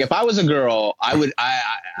saying. Like, if I was a girl, I would,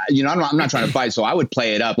 I'm not trying to fight, so I would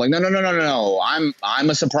play it up. Like, no. I'm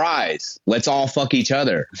a surprise. Let's all fuck each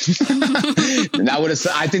other.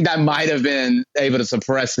 I think that might have been able to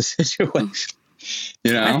suppress the situation.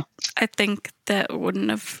 You know? I think that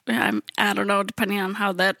wouldn't have, I don't know, depending on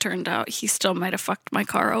how that turned out, he still might have fucked my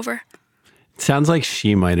car over. Sounds like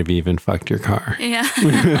she might have even fucked your car. Yeah.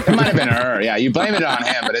 It might have been her. Yeah, you blame it on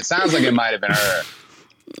him, but it sounds like it might have been her.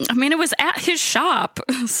 I mean, it was at his shop,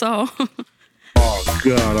 so. Oh,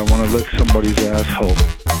 God, I want to lick somebody's asshole.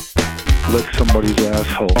 Lick somebody's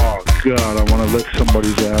asshole. Oh, God, I want to lick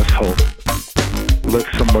somebody's asshole. Lick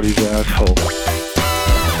somebody's asshole.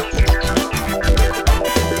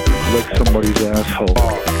 Lick somebody's asshole.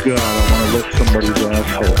 Oh, God, I want to lick somebody's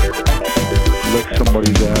asshole. Lick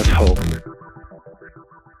somebody's asshole.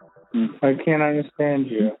 I can't understand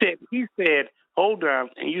you. He said, hold on,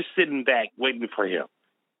 and you're sitting back waiting for him.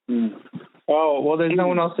 Oh, well, there's no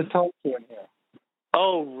one else to talk to in here.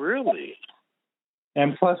 Oh, really?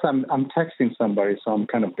 And plus, I'm texting somebody, so I'm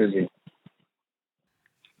kind of busy.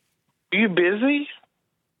 Are you busy?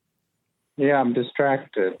 Yeah, I'm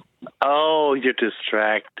distracted. Oh, you're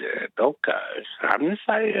distracted. Okay. I'm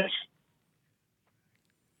excited.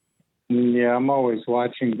 Yeah, I'm always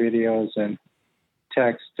watching videos and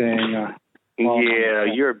texting. Yeah,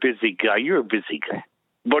 you're a busy guy. You're a busy guy.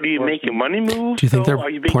 But are you making money moves? Do you think though? they're Are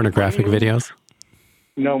you making pornographic money moves? videos?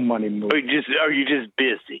 No money moves. Or are you just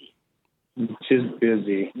busy? Just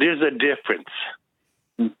busy. There's a difference.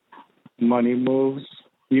 Money moves.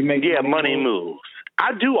 You make money moves.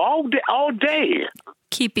 I do all day.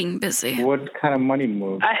 Keeping busy. What kind of money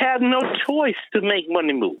moves? I have no choice to make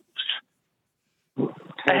money moves.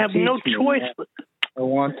 I have no choice. I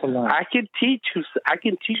want to learn. I can teach you. I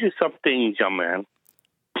can teach you some things, young man.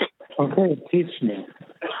 Okay, teach me.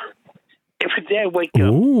 If a day I wake up,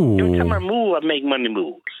 every time I move, I make money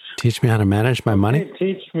moves. Teach me how to manage my money? Okay,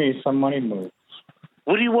 teach me some money moves.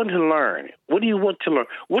 What do you want to learn? What do you want to learn?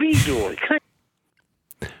 What are you doing?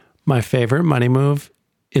 My favorite money move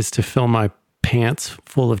is to fill my pants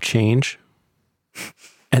full of change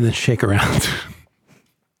and then shake around.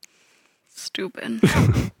 Stupid.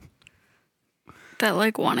 That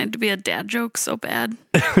like wanted to be a dad joke so bad.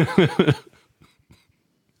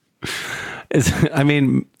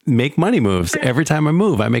 Make money moves. Every time I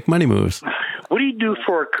move, I make money moves. What do you do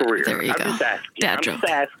for a career? There you I'm go. just asking. Dad I'm joke.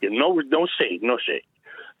 just asking. No shade.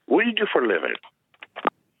 What do you do for a living?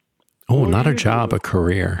 Oh, not a job, a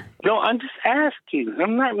career. No, I'm just asking.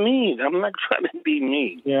 I'm not mean. I'm not trying to be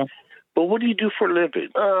mean. Yeah. But what do you do for a living?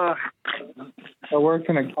 I work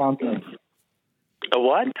in accounting. A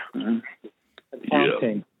what?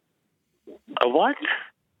 Accounting. A what?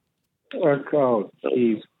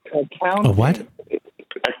 Accounting. A what?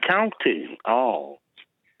 Accounting. Oh.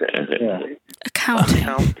 Yeah. Accounting.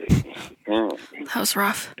 Mm. That was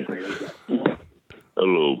rough.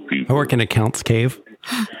 Hello, people. I work in Account's Cave.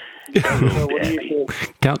 So what do you do?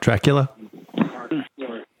 Count Dracula.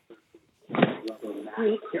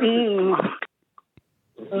 You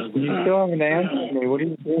still haven't answered me. What do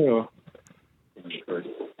you do?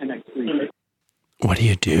 What do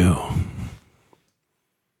you do?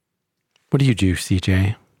 What do you do,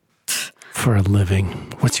 CJ? For a living?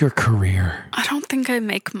 What's your career? I don't think I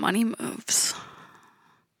make money moves.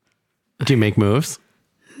 Do you make moves?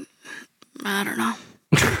 I don't know.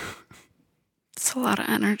 It's a lot of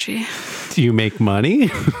energy. Do you make money?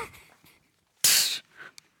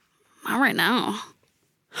 Not right now.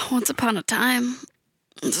 Once upon a time,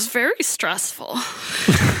 it was very stressful.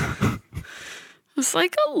 It's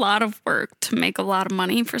like a lot of work to make a lot of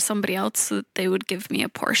money for somebody else so that they would give me a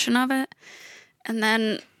portion of it. And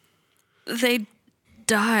then they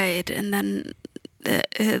died, and then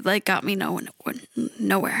it like got me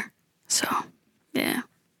nowhere. So, yeah,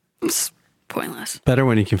 it's pointless. Better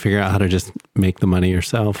when you can figure out how to just make the money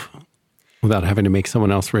yourself without having to make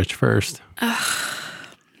someone else rich first.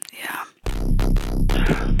 Yeah.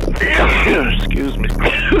 Excuse me.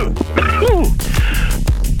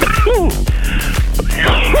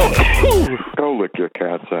 Go lick your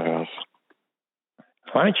cat's ass.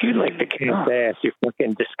 Why don't you lick the cat's ass, you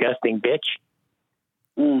fucking disgusting bitch?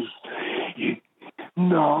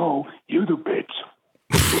 No, you the bitch.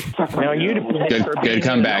 No, you the bitch. Good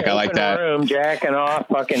comeback. I like that. Room, jacking off,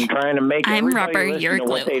 fucking trying to make I'm everybody rubber, listen you're to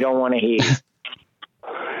glue. what they don't want to hear.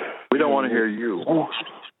 We don't want to hear you.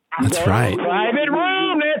 That's right. Private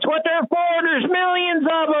room, that's what they're for. There's millions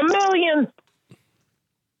of them, millions.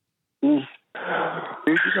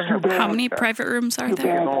 How many private rooms are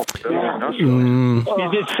there? I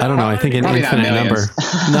don't know. I think an Probably not infinite number.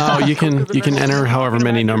 millions. No, you can enter however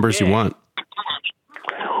many numbers you want.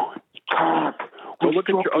 Well, look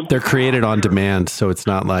at your They're created on demand, so it's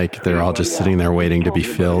not like they're all just sitting there waiting to be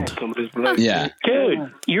filled. Yeah.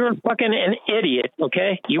 Dude, you're fucking an idiot,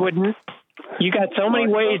 okay? You wouldn't. You got so many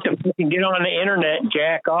ways to fucking get on the internet and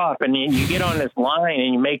jack off, and you get on this line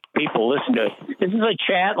and you make people listen to it. This is a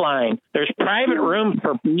chat line. There's private rooms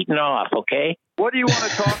for beating off, okay? What do you want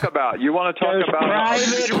to talk about? You want to talk There's about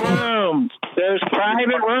private rooms. There's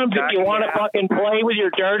private rooms if you want to fucking play with your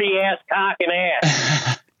dirty ass cock and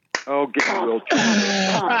ass. Oh, get real.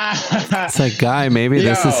 It's like, guy, maybe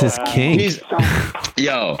this is his kink.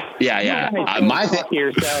 Yeah. My thing. Fuck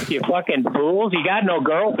yourself, you fucking fools. You got no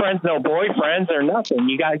girlfriends, no boyfriends, or nothing.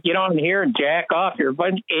 You got to get on here and jack off. You're a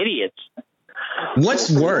bunch of idiots.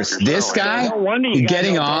 What's worse, this guy No wonder you got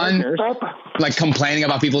getting no on, partners. like complaining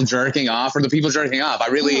about people jerking off, or the people jerking off? I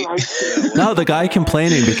really. No, the guy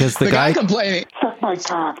complaining because the guy complaining.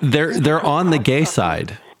 they're on the gay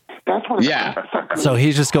side. Yeah. So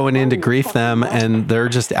he's just going in to grief them, and they're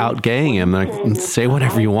just out gaying him. Like, say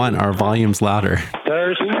whatever you want. Our volume's louder.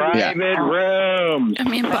 There's private rooms. I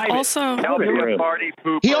mean, but also,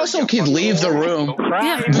 He also can leave the room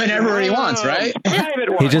whenever he wants, right?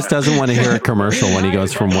 He just doesn't want to hear a commercial when he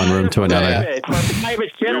goes from one room to another.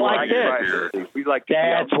 Private shit like this.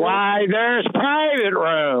 That's why there's private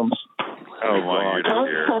rooms. Oh,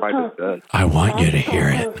 wow. I want you to hear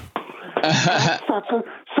it.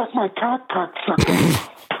 Suck my cock, sucker.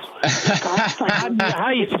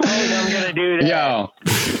 How you suppose I'm gonna do that? Yo,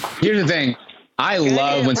 here's the thing. I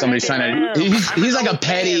love when somebody's trying to. He's like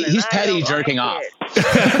he's petty jerking off.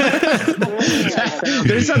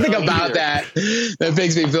 There's something about that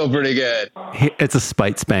makes me feel pretty good. It's a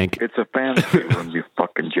spite spank. It's a fantasy room, you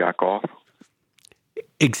fucking jack off.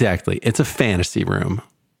 Exactly. It's a fantasy room.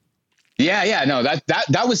 Yeah, no,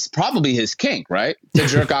 that was probably his kink, right? To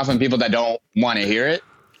jerk off on people that don't want to hear it.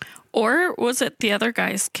 Or was it the other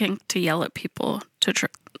guy's kink to yell at people to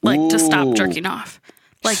to stop jerking off?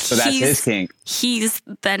 Like, so that's his kink. He's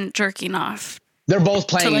then jerking off. They're both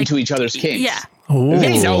playing into each other's kinks. Yeah. Ooh.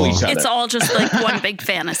 They know each other. It's all just like one big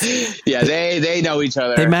fantasy. Yeah, they know each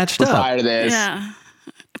other. They matched up. Prior to this. Yeah.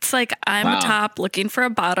 It's like, I'm a top looking for a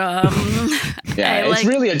bottom. Yeah, I it's like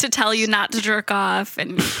really to tell you not to jerk off,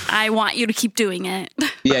 and I want you to keep doing it.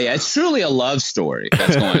 Yeah, it's truly a love story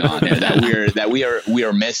that's going on here that we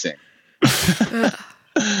are missing.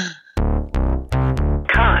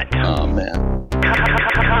 Cunt. Oh man.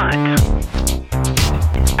 Cunt.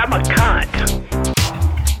 I'm a cunt.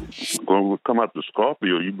 When we come out to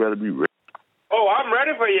Scorpio, you better be ready. Oh, I'm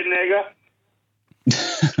ready for you, nigga.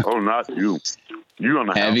 Oh, not you. You on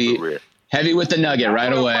the house arrest. Heavy with the nugget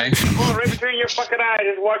right away. Well, right between your fucking eyes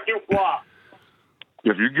is what you flop.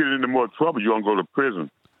 If you get into more trouble, you're going to go to prison.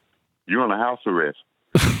 You're on a house arrest.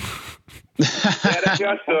 Yeah, that's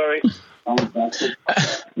your story.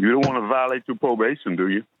 You don't want to violate your probation, do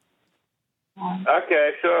you?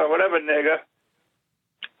 Okay, sure. Whatever, nigga.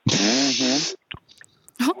 Mm-hmm.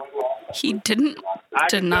 He didn't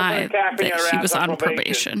deny that he was on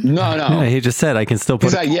probation. No. Yeah, he just said, I can still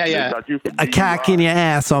put a cock in your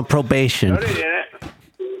ass on probation.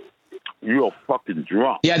 You're fucking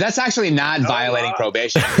drunk. Yeah, that's actually not violating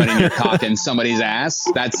probation. Putting your cock in somebody's ass,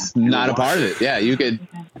 that's not a part of it. Yeah, you could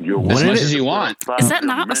as much as you want. Is that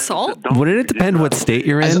not assault? Wouldn't it depend what state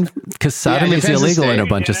you're in? Because sodomy is illegal in a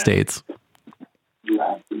bunch of states.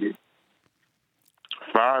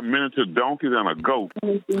 5 minutes of donkeys and a goat.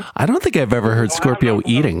 I don't think I've ever heard Scorpio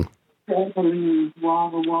eating. Not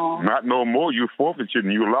no more. You forfeited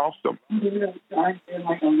and you lost them.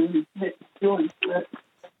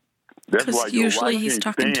 That's why Because usually he's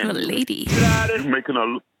talking to a lady. You're making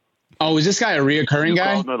a. Oh, is this guy a reoccurring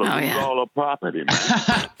guy? All the property,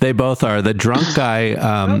 man. They both are. The drunk guy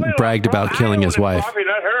bragged about killing his wife.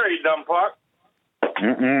 Not her, you dumb fuck.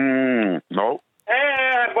 No. Hey,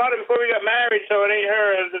 I bought it before we got married, so it ain't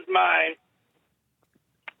hers, it's mine.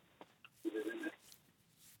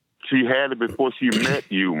 She had it before she met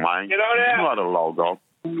you, Mike. You know that? You know how to log off.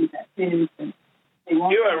 You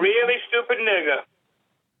a really stupid nigga.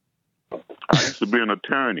 I used to be an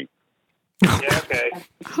attorney. Yeah, okay.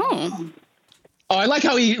 Oh, I like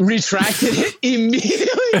how he retracted it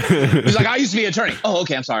immediately. He's like, I used to be an attorney. Oh,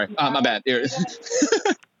 okay, I'm sorry. My bad.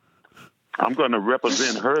 I'm going to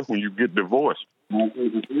represent her when you get divorced. I don't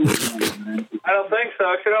think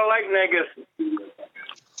so. She don't like niggas.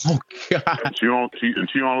 Oh, God. And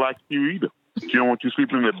she don't like you either. She don't want you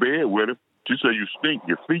sleeping in the bed with her. She said you stink.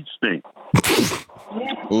 Your feet stink.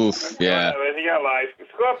 Oof, yeah. He got lies.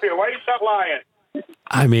 Scorpio, why you stop lying?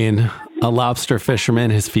 I mean, a lobster fisherman,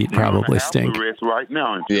 his feet probably stink. Right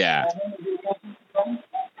now. Yeah. That ain't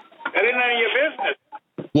none of your business.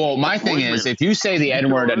 Well, my thing is, if you say the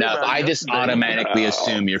N-word enough, I just automatically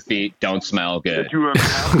assume your feet don't smell good. You're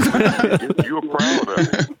proud of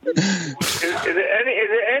it. Is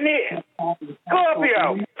it any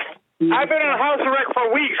Scorpio? I've been in house arrest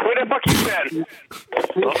for weeks. Where the fuck you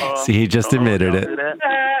been? See, he just admitted it.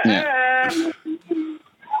 Yeah.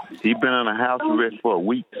 He's been in a house arrest for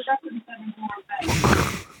weeks.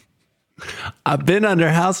 I've been under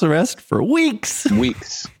house arrest for weeks.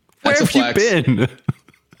 Weeks. Where That's have you been?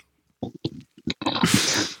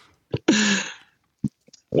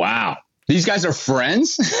 Wow. These guys are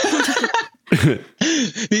friends?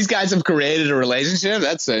 These guys have created a relationship?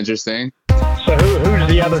 That's interesting. So who's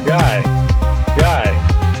the other guy? Guy.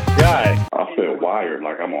 I feel wired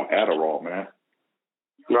like I'm on Adderall, man.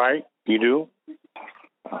 Right? You do?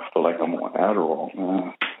 I feel like I'm on Adderall,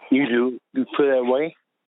 man. You do? You feel that way?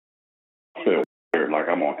 I feel wired like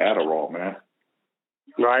I'm on Adderall, man.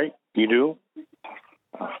 Right? You do?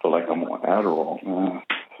 I feel like I'm on Adderall, man.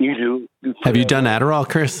 You do? Have you done Adderall,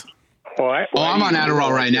 Chris? Why I'm on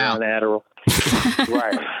Adderall right now. On Adderall.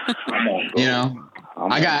 Right. You know,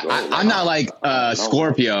 I'm not like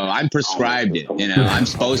Scorpio. I'm prescribed it. You know, I'm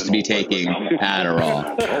supposed to be taking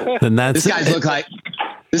Adderall. Then that's This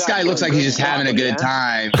guy looks like he's just having a good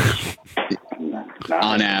time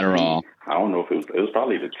on Adderall. I don't know if it was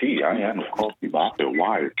probably the tea. I ain't had no coffee, but I feel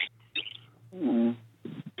wired.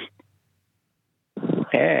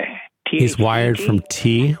 Yeah. He's wired from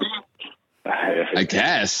tea. I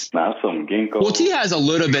guess. Not some ginkgo. Well, tea has a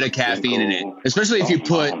little bit of caffeine in it, especially if you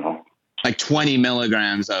put like 20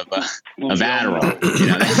 milligrams of Adderall. You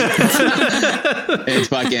know, it's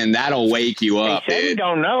fucking, that'll wake you up. He said he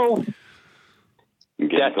don't know.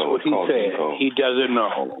 That's what he said. He doesn't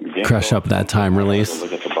know. Crush up that time release.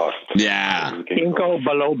 Yeah. Ginkgo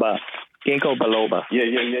biloba. Ginkgo biloba.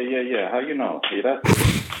 Yeah. How you know? See that?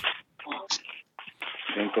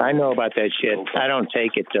 I know about that shit. I don't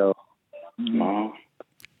take it though. No.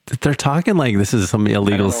 They're talking like this is some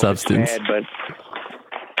illegal substance. Bad, but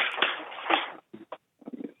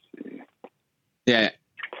yeah.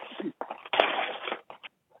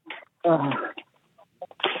 I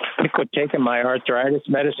quit taking my arthritis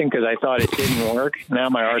medicine because I thought it didn't work. Now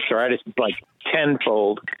my arthritis is like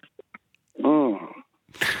tenfold. Now,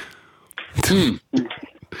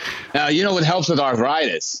 you know what helps with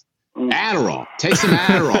arthritis? Adderall. Take some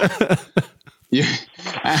Adderall.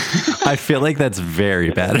 I feel like that's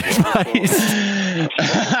very bad advice.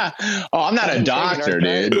 Oh, I'm not a doctor,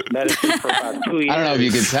 dude. I don't know if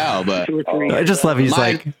you can tell, but I just love he's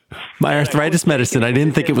like, my arthritis medicine, I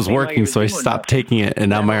didn't think it was working, so I stopped taking it, and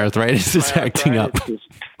now my arthritis is acting up.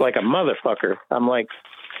 Like a motherfucker. I'm like,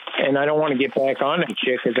 and I don't want to get back on that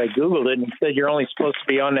shit because I Googled it and it said you're only supposed to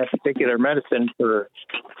be on that particular medicine for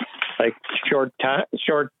like short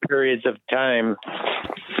periods of time.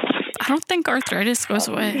 I don't think arthritis goes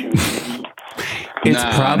away. It's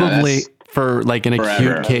probably for like an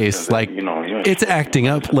acute case, like it's acting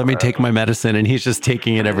up. Let me take my medicine, and he's just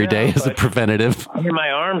taking it every day as a preventative. I mean, my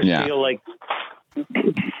arms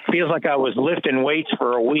feels like I was lifting weights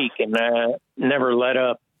for a week and never let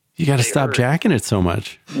up. You got to stop jacking it so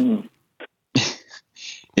much.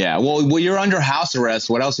 Yeah, well, you're under house arrest.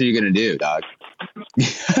 What else are you going to do, dog?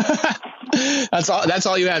 That's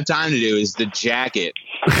all you have time to do is to jack it.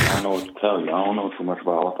 I don't know what to tell you. I don't know too much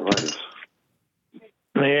about arthritis.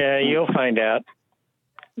 Yeah, you'll find out.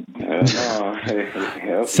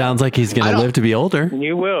 Sounds like he's going to live to be older.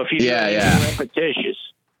 You will if you do repetitious.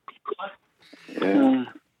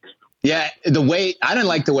 Yeah, the way I didn't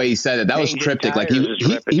like the way he said it. That was cryptic. Like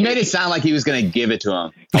he made it sound like he was going to give it to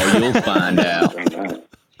him. Oh, you'll find out.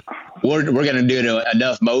 We're going to do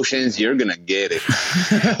enough motions. You're going to get it.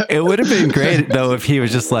 It would have been great, though, if he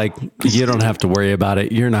was just like, you don't have to worry about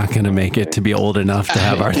it. You're not going to make it to be old enough to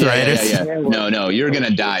have arthritis. Yeah. No, you're going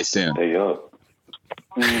to die soon.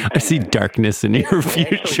 I see darkness in your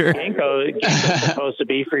future. Ginkgo's supposed to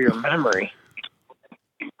be for your memory.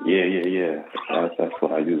 Yeah. That's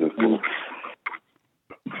what I use it for.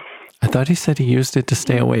 I thought he said he used it to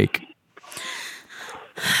stay awake.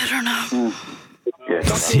 I don't know.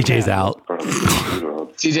 CJ's out.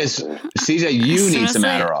 CJ, you need some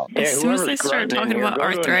Adderall. As soon as they started talking about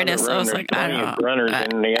arthritis, I was like, I don't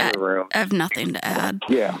know. I have nothing to add.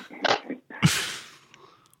 Yeah.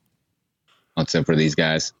 What's up for these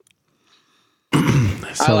guys?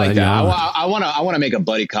 I like that. I want to make a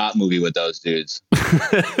buddy cop movie with those dudes.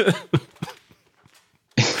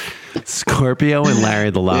 Scorpio and Larry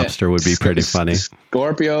the Lobster would be pretty funny.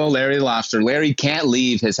 Scorpio, Larry the Lobster. Larry can't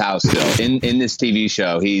leave his house still. In this TV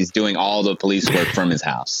show, he's doing all the police work from his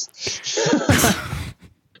house.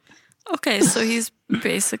 Okay, so he's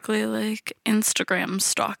basically like Instagram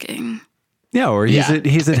stalking. Yeah, or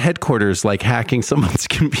he's at headquarters, like hacking someone's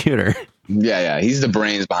computer. Yeah. He's the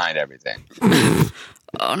brains behind everything.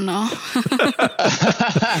 Oh no.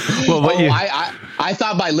 I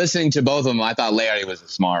thought by listening to both of them, I thought Larry was a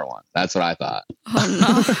smart one. That's what I thought.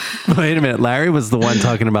 Oh no. Wait a minute. Larry was the one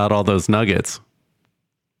talking about all those nuggets.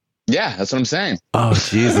 Yeah, that's what I'm saying. Oh,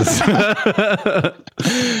 Jesus.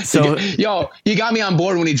 So, you got me on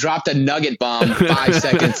board when he dropped a nugget bomb 5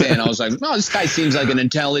 seconds in. I was like, no, this guy seems like an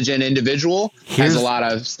intelligent individual. Has a lot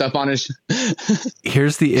of stuff on his.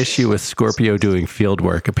 Here's the issue with Scorpio doing field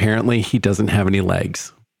work. Apparently, he doesn't have any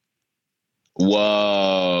legs.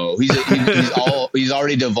 Whoa. He's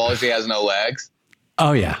already divulged he has no legs?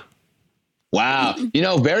 Oh, yeah. Wow.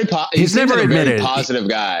 He's never like admitted. A very positive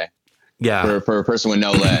guy. Yeah. For a person with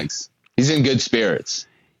no legs. He's in good spirits.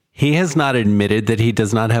 He has not admitted that he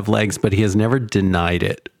does not have legs, but he has never denied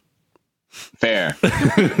it. Fair.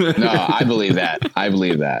 No, I believe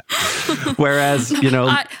that. Whereas,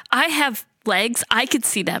 I have legs. I could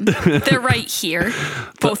see them. They're right here.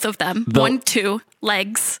 Both of them. 1, 2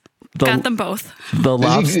 legs. Got them both. The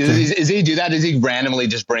lobster. Does he do that? Does he randomly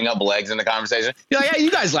just bring up legs in the conversation? You're like, hey,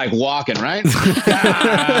 you guys like walking, right?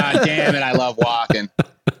 Damn it, I love walking.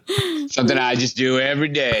 Something I just do every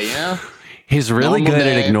day, you know? He's really good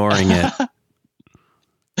at ignoring it.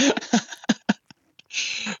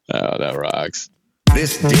 Oh, that rocks.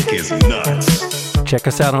 This dick is nuts. Check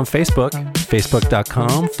us out on Facebook,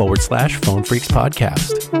 facebook.com/Phone Freaks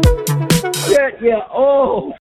Podcast. Yeah, oh.